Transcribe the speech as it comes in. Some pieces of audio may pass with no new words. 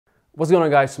What's going on,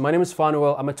 guys? My name is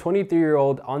Fanuel. I'm a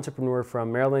 23-year-old entrepreneur from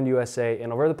Maryland, USA,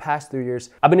 and over the past 3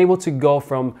 years, I've been able to go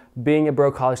from being a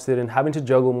broke college student, having to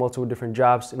juggle multiple different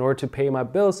jobs in order to pay my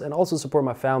bills and also support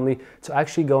my family, to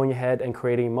actually going ahead and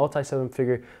creating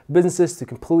multi-seven-figure businesses to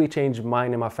completely change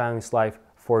mine and my family's life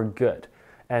for good.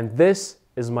 And this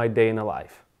is my day in the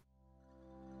life.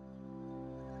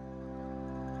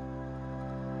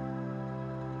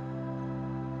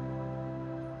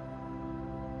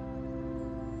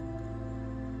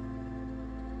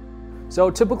 So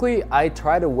typically I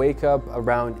try to wake up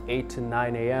around 8 to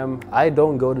 9 a.m. I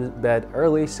don't go to bed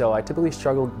early, so I typically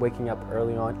struggle waking up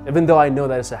early on. Even though I know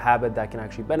that it's a habit that can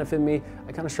actually benefit me,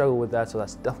 I kind of struggle with that, so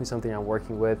that's definitely something I'm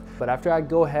working with. But after I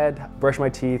go ahead, brush my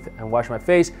teeth and wash my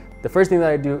face, the first thing that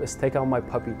I do is take out my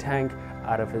puppy Tank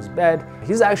out of his bed.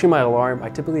 He's actually my alarm. I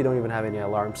typically don't even have any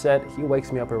alarm set. He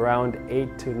wakes me up around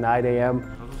 8 to 9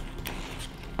 a.m.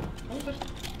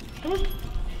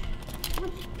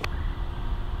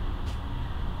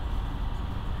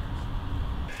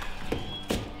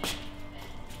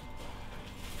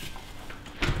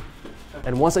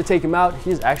 And once I take him out,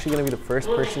 he's actually gonna be the first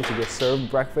person to get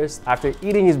served breakfast. After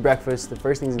eating his breakfast, the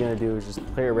first thing he's gonna do is just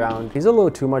play around. He's a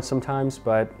little too much sometimes,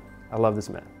 but I love this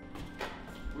man.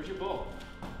 Where's your bowl?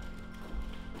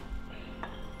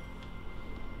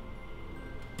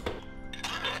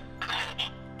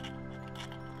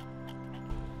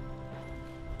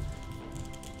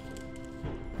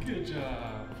 Good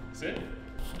job. Sit.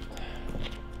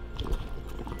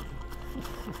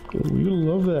 You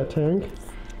love that, Tank.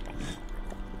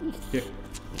 Here,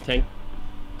 Tank.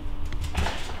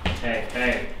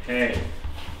 Hey,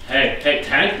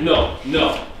 Tank, no.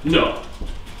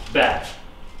 Bad.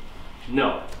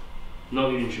 No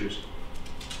eating shoes.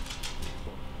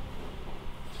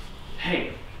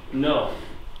 Hey, no.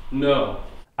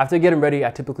 After getting ready,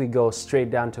 I typically go straight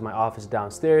down to my office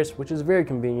downstairs, which is very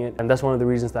convenient. And that's one of the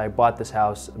reasons that I bought this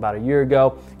house about a year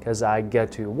ago, because I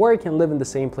get to work and live in the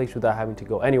same place without having to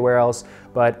go anywhere else.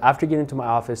 But after getting to my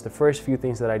office, the first few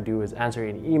things that I do is answer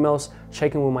any emails,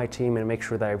 check in with my team and make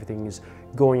sure that everything is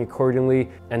going accordingly,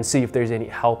 and see if there's any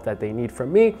help that they need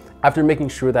from me. After making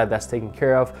sure that that's taken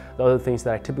care of, the other things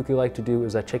that I typically like to do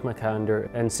is I check my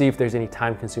calendar and see if there's any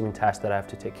time-consuming tasks that I have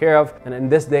to take care of. And in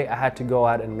this day, I had to go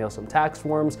out and mail some tax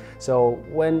forms. So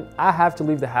when I have to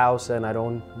leave the house and I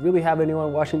don't really have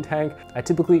anyone watching Tank, I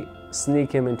typically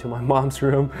sneak him into my mom's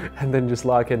room and then just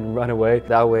lock it and run away.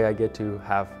 That way I get to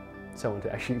have someone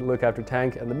to actually look after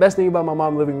Tank. And the best thing about my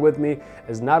mom living with me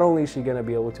is not only is she gonna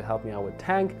be able to help me out with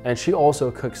Tank, and she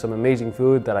also cooks some amazing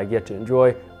food that I get to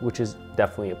enjoy, which is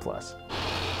definitely a plus.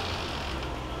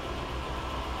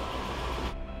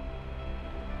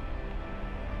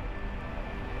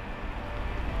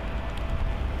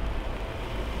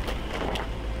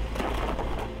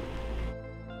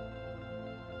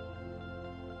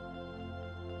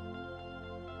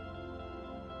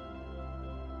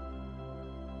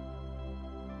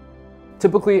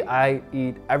 Typically, I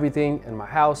eat everything in my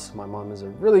house. My mom is a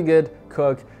really good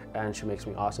cook and she makes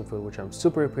me awesome food, which I'm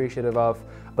super appreciative of.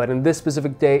 But in this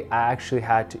specific day, I actually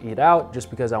had to eat out just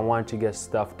because I wanted to get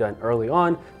stuff done early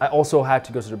on. I also had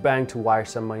to go to the bank to wire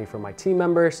some money for my team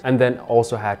members, and then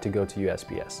also had to go to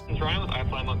USPS. It's Ryan with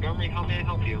iFly Montgomery. How may I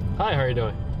help you? Hi, how are you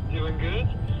doing? Doing good.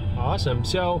 Awesome.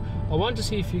 So I wanted to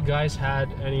see if you guys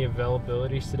had any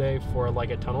availabilities today for like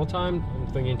a tunnel time. I'm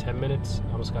thinking 10 minutes.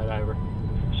 I'm a skydiver.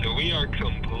 So we are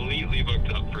completely booked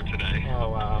up for today. Oh,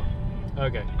 wow.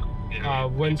 Okay. Yeah,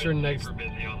 when's your next... We're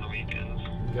busy on the weekends.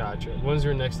 Gotcha. When's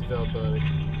your next availability?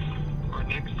 Our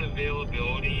next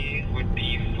availability would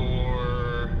be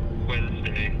for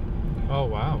Wednesday. Oh,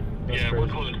 wow. That's yeah, crazy.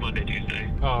 we're closed Monday,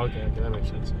 Tuesday. Oh, okay, that makes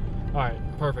sense. All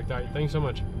right, perfect. All right, thanks so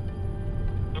much.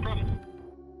 No problem.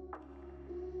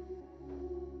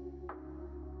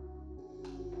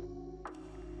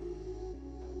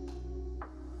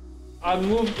 I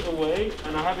moved away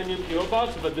and I have a new PO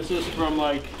box, but this is from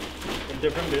like a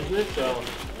different business, so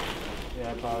yeah,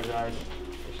 I apologize.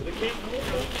 Should I keep?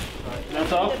 Alright,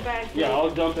 that's all? Yeah,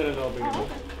 I'll dump it and I'll bring it back.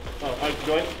 Oh,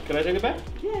 can I take it back?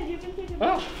 Yeah, you can take it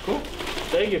back. Oh, cool.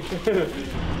 Thank you.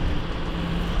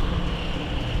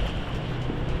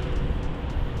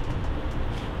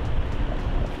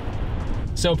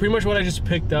 So pretty much what I just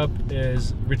picked up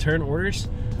is return orders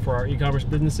for our e-commerce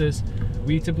businesses.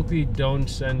 We typically don't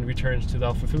send returns to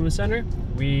the fulfillment center.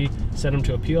 We send them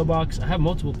to a PO box. I have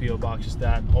multiple PO boxes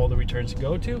that all the returns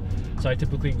go to. So I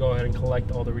typically go ahead and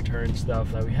collect all the return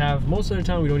stuff that we have. Most of the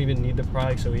time we don't even need the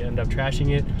product, so we end up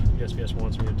trashing it. USPS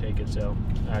wants me to take it, so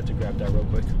I had to grab that real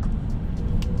quick.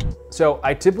 So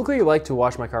I typically like to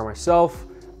wash my car myself.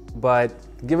 But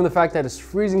given the fact that it's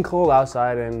freezing cold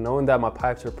outside and knowing that my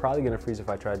pipes are probably gonna freeze if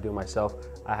I try to do it myself,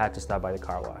 I had to stop by the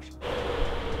car wash.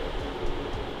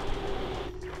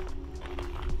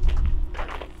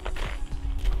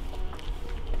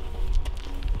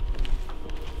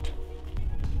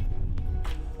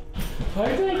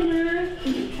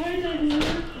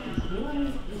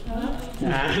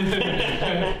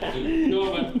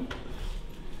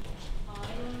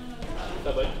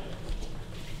 No, but.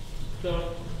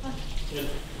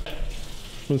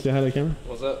 Want to say hi to the camera?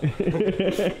 What's up?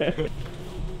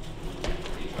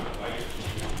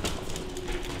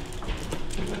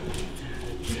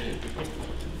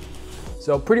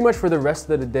 So pretty much for the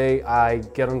rest of the day, I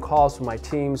get on calls with my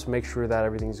teams, make sure that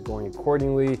everything's going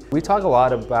accordingly. We talk a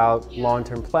lot about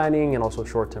long-term planning and also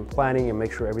short-term planning and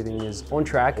make sure everything is on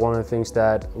track. One of the things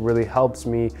that really helps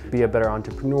me be a better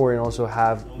entrepreneur and also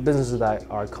have businesses that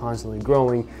are constantly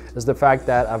growing is the fact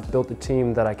that I've built a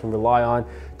team that I can rely on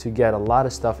to get a lot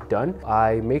of stuff done.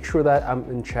 I make sure that I'm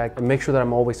in check and make sure that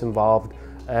I'm always involved,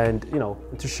 and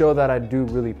to show that I do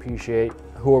really appreciate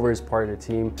whoever is part of the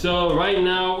team. So right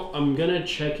now, I'm gonna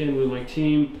check in with my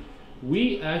team.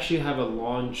 We actually have a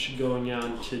launch going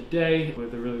on today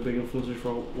with a really big influencer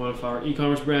for one of our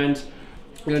e-commerce brands.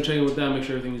 I'm gonna check in with them, make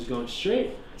sure everything is going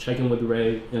straight. Check in with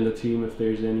Ray and the team if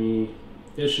there's any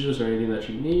issues or anything that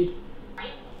you need.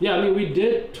 Yeah, I mean, we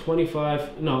did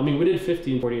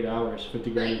 50 in 48 hours,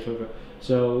 50 grand in 25.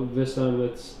 So this time,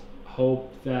 let's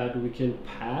hope that we can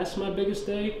pass my biggest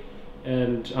day.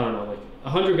 And I don't know, like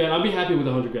 100 grand. I'll be happy with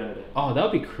 100 grand a day. Oh, that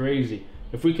would be crazy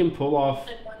if we can pull off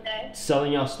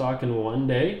selling out stock in one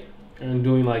day and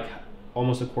doing like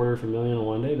almost $250,000 in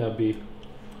one day. That would be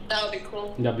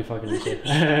cool. That'd be fucking insane.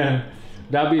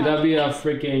 that'd be a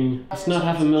freaking. It's not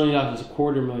 $500,000. It's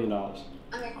 $250,000.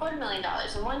 Okay,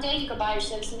 $250,000. In one day, you could buy your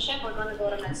citizenship. We're going to go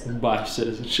to Mexico. Buy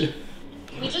citizenship.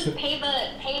 We just pay the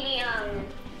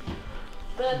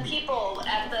people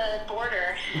at the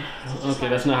border. Okay,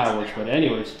 that's not how it works. But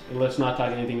anyways, let's not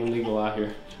talk anything illegal out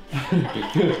here.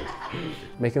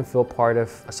 Make them feel part of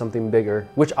something bigger,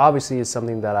 which obviously is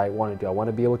something that I want to do. I want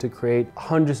to be able to create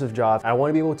hundreds of jobs. I want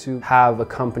to be able to have a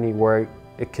company where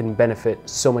it can benefit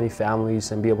so many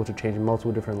families and be able to change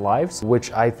multiple different lives,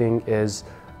 which I think is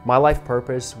my life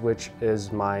purpose, which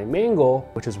is my main goal,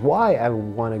 which is why I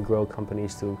want to grow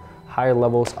companies to higher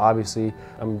levels. Obviously,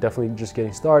 I'm definitely just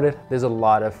getting started. There's a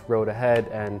lot of road ahead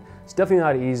and it's definitely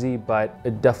not easy, but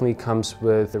it definitely comes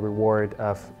with the reward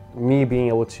of me being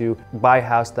able to buy a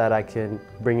house that I can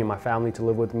bring in my family to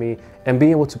live with me and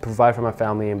being able to provide for my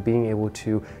family and being able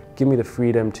to give me the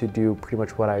freedom to do pretty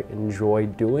much what I enjoy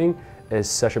doing is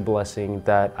such a blessing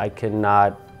that I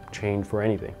cannot change for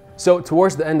anything. So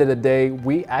towards the end of the day,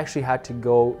 we actually had to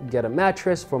go get a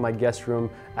mattress for my guest room.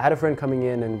 I had a friend coming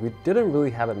in and we didn't really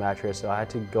have a mattress, so I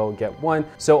had to go get one.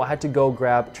 So I had to go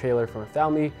grab a trailer from a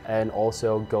family and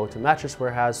also go to Mattress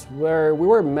Warehouse, where we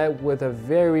were met with a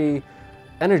very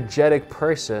energetic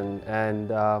person,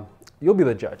 and you'll be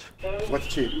the judge. What's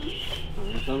cheap?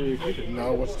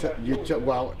 No,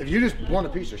 well, if you just want a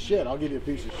piece of shit, I'll give you a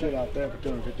piece of shit out there for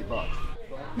 $250.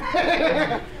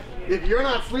 If you're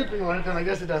not sleeping on it, then I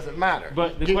guess it doesn't matter.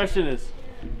 But the question is,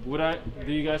 do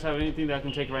you guys have anything that I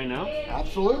can take right now?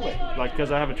 Absolutely. Like,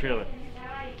 cause I have a trailer.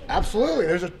 Absolutely.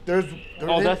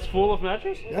 Oh, that's full of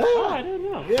mattress? Yeah. Oh, I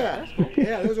didn't know. Yeah. That's cool.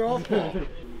 Yeah, those are all full.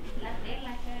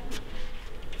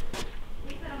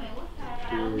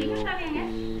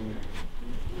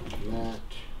 That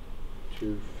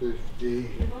 250.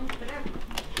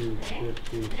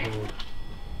 250.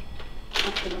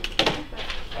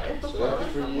 So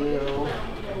that's for you.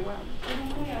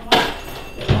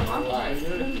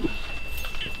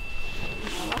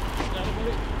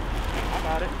 I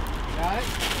got it. Got it?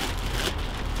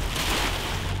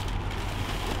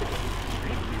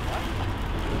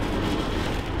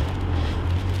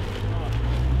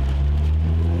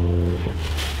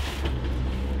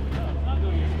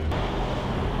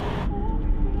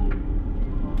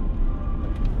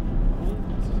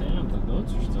 Damn, the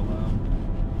notes are still out.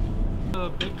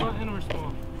 Big button or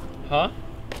small? Huh?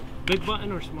 Big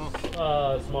button or small?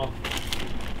 Small.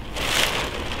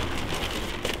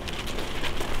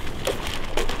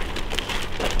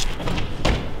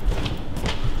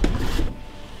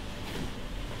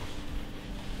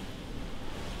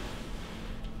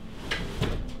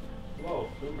 Whoa,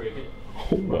 don't break it.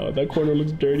 Oh wow, that corner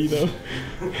looks dirty though.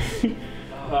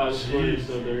 This corner is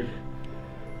so dirty.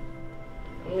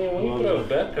 I mean, when you put a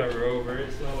bed cover over it,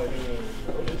 it's not like you're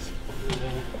gonna notice.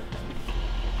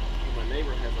 My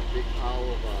neighbor has a big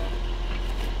pile of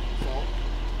salt.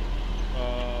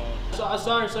 So I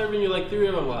saw her serving you like 3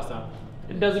 of them last time.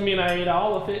 It doesn't mean I ate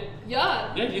all of it.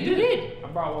 Yeah. Yeah, you did. I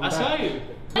brought one I back. saw you. You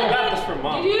got this from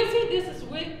mom. Did you see this is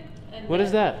sweet? And What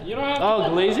is that? You don't have Oh, to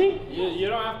glazing? You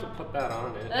don't have to put that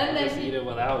on it. And then Just eat it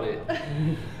without it.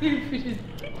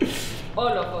 All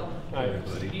of it.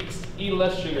 Alright, eat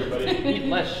less sugar, buddy. Eat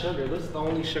less sugar. This is the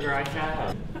only sugar I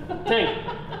have. Tank,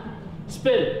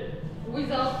 spin.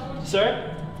 Without food.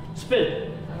 Sir,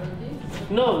 spin.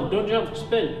 No, don't jump.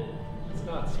 Spin. It's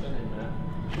not spinning, man.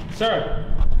 Sir,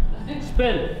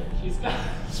 spin. She's got.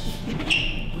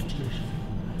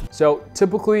 So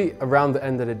typically around the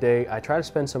end of the day, I try to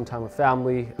spend some time with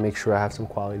family, make sure I have some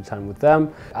quality time with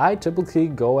them. I typically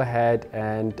go ahead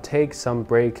and take some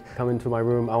break, come into my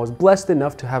room. I was blessed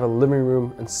enough to have a living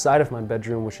room inside of my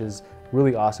bedroom, which is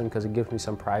really awesome because it gives me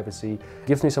some privacy,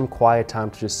 gives me some quiet time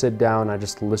to just sit down, I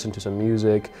just listen to some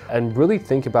music and really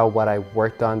think about what I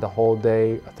worked on the whole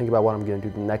day, think about what I'm gonna do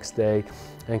the next day,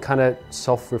 and kind of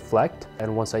self-reflect.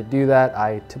 And once I do that,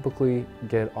 I typically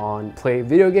get on, play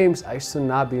video games. I used to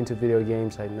not be into video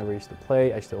games. I never used to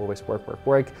play. I used to always work.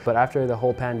 But after the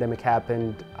whole pandemic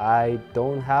happened, I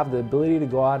don't have the ability to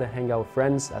go out and hang out with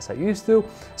friends as I used to.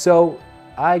 So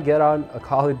I get on a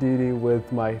Call of Duty with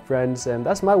my friends, and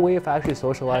that's my way of actually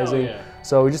socializing. Hell yeah.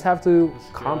 So we just have to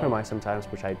compromise sometimes,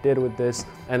 which I did with this.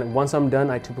 And once I'm done,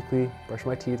 I typically brush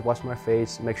my teeth, wash my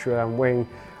face, make sure I'm wearing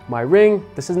my ring.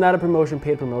 This is not a promotion,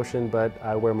 paid promotion, but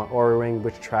I wear my Oura ring,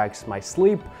 which tracks my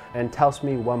sleep and tells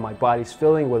me what my body's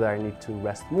feeling, whether I need to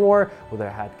rest more, whether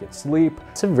I had good sleep.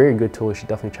 It's a very good tool. You should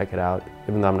definitely check it out,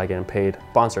 even though I'm not getting paid.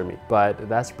 Sponsor me. But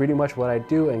that's pretty much what I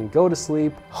do, and go to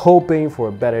sleep hoping for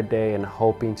a better day and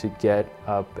hoping to get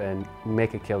up and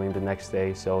make a killing the next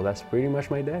day. So that's pretty much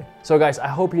my day. So guys, I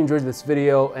hope you enjoyed this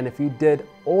video, and if you did,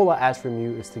 all I ask from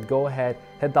you is to go ahead,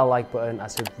 hit that like button,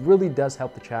 as it really does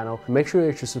help the channel. Make sure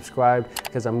that you're subscribed,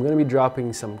 because I'm gonna be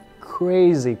dropping some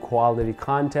crazy quality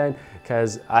content,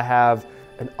 because I have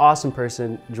an awesome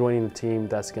person joining the team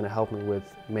that's gonna help me with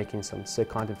making some sick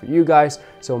content for you guys.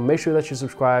 So make sure that you're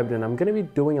subscribed, and I'm gonna be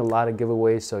doing a lot of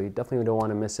giveaways, so you definitely don't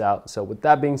wanna miss out. So with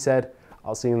that being said,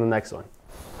 I'll see you in the next one.